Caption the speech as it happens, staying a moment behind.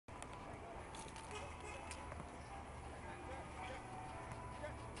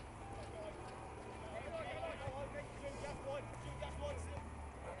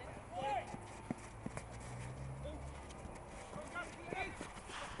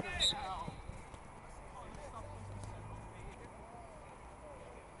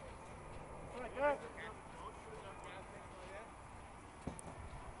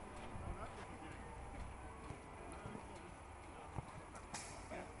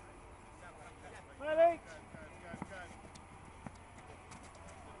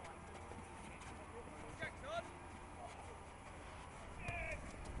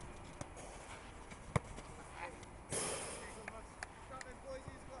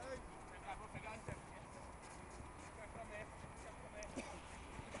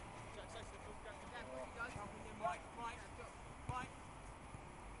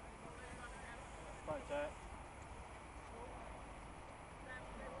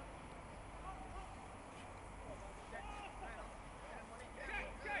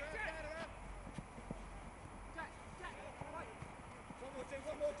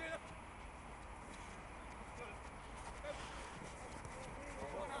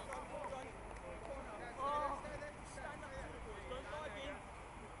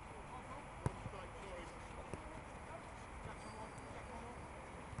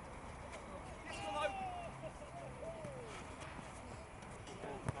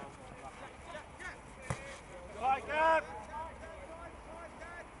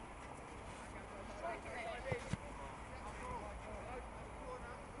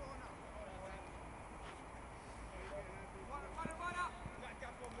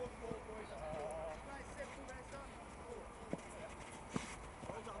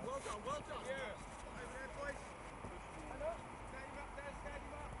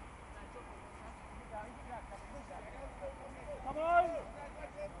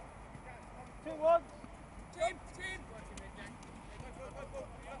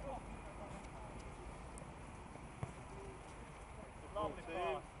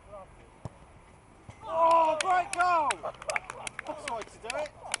do it.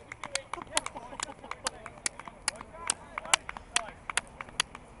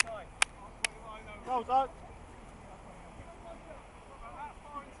 Well done.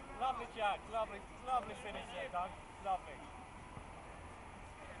 Lovely, Jack. Lovely, lovely finish there, Doug. Lovely.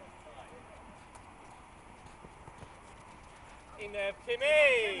 In there,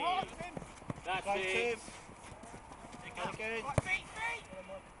 Timmy. That's Right, it. Tim. Very good. That's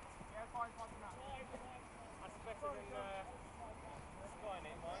better than skying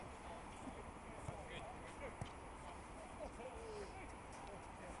it, mate. Good.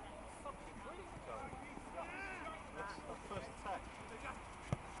 That's the first attack.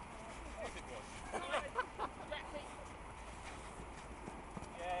 Yes, it was.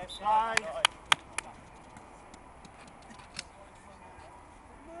 Yes, Slide. right.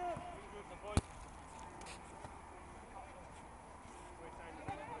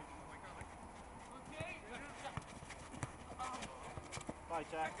 Bye,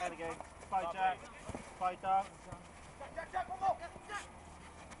 Jack. And again. Bye, Jack. Bye, Doug.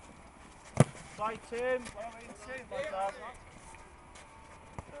 Bye, Tim. Bye, Doug.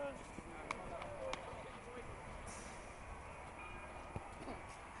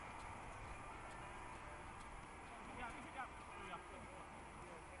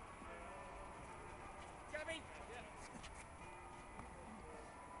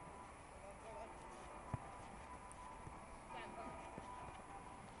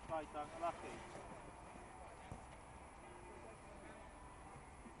 Bye, Doug. Lucky.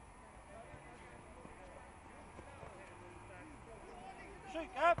 Shoot,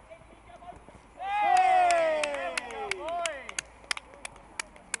 Gab. Hey!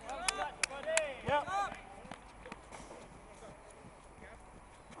 Yep.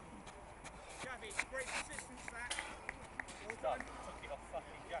 Great persistence that. Well done. Took it off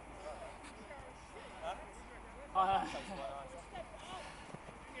fucking Jack. Huh?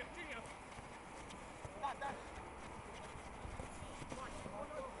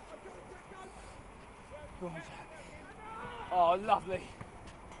 Oh, lovely.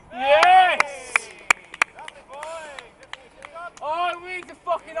 Yes! Lovely boy. Oh, we need to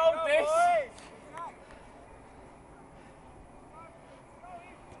fucking hold this.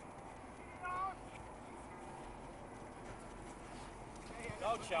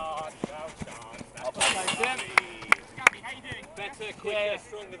 No chance, no chance. Oh, thanks, Tim. Gabby, how you doing? Better, quicker, Yeah.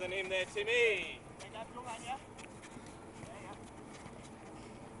 stronger than him there, Timmy.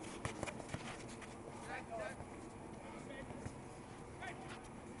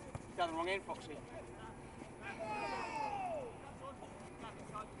 Down the wrong end, Foxy.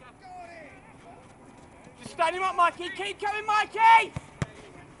 Just stand him up, Mikey. Keep coming, Mikey.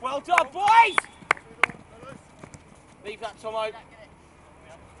 Well done, boys. Leave that, Tomo.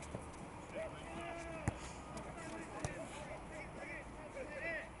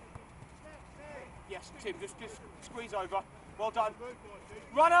 Yes, Tim, just squeeze over. Well done.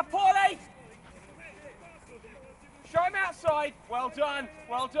 Runner, Paulie. Show him outside. Well done.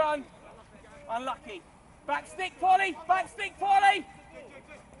 Well done. Unlucky. Back stick, Paulie. Back stick, Paulie.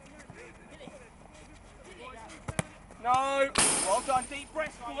 No. Well done. Deep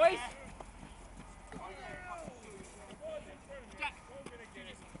breath, boys.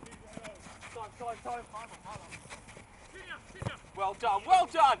 Time. Well done. Well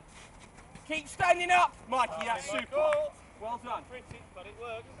done. Keep standing up, Mikey. That's super. Well done. Pretty, but it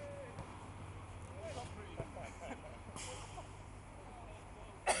worked.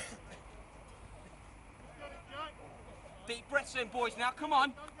 Deep breaths in, boys. Now, come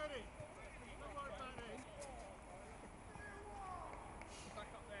on.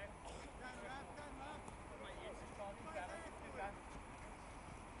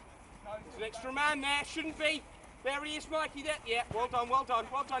 There's an extra man there. Shouldn't be. There he is, Mikey. There. Yeah. Well done. Well done.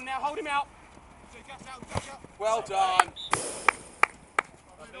 Well done. Now hold him out. Well done.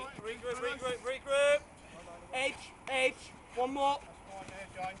 Regroup. Edge. One more.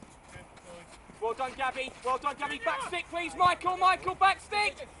 Well done, Gabby. Well done, Gabby. Back stick, please, Michael. Back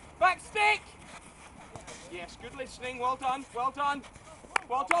stick. Back stick. Yes, good listening. Well done. Well done.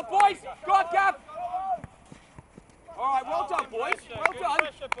 Well done, boys. Go on, Gab. All right, well done, boys. Well done.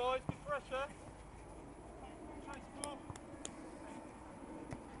 Good pressure, boys. Good pressure.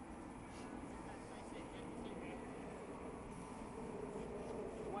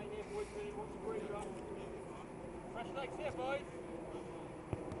 Wait there, boys. Really want to breathe up. Fresh legs here, boys.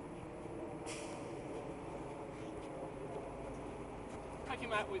 Take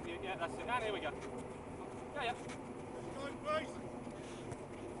him out with you. Yeah, that's it. And here we go. Yeah.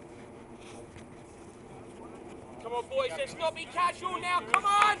 Come on, boys. Let's not be casual now. Come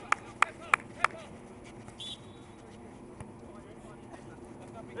on.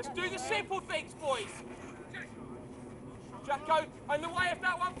 Let's do the simple things, boys. Jacko, on the way of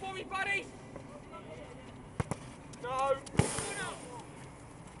that one for me, buddy. No.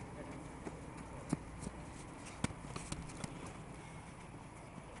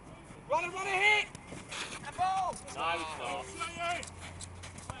 Run a hit. A ball. No, it's not.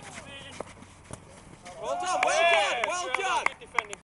 Well done, well done, well done. Good defending.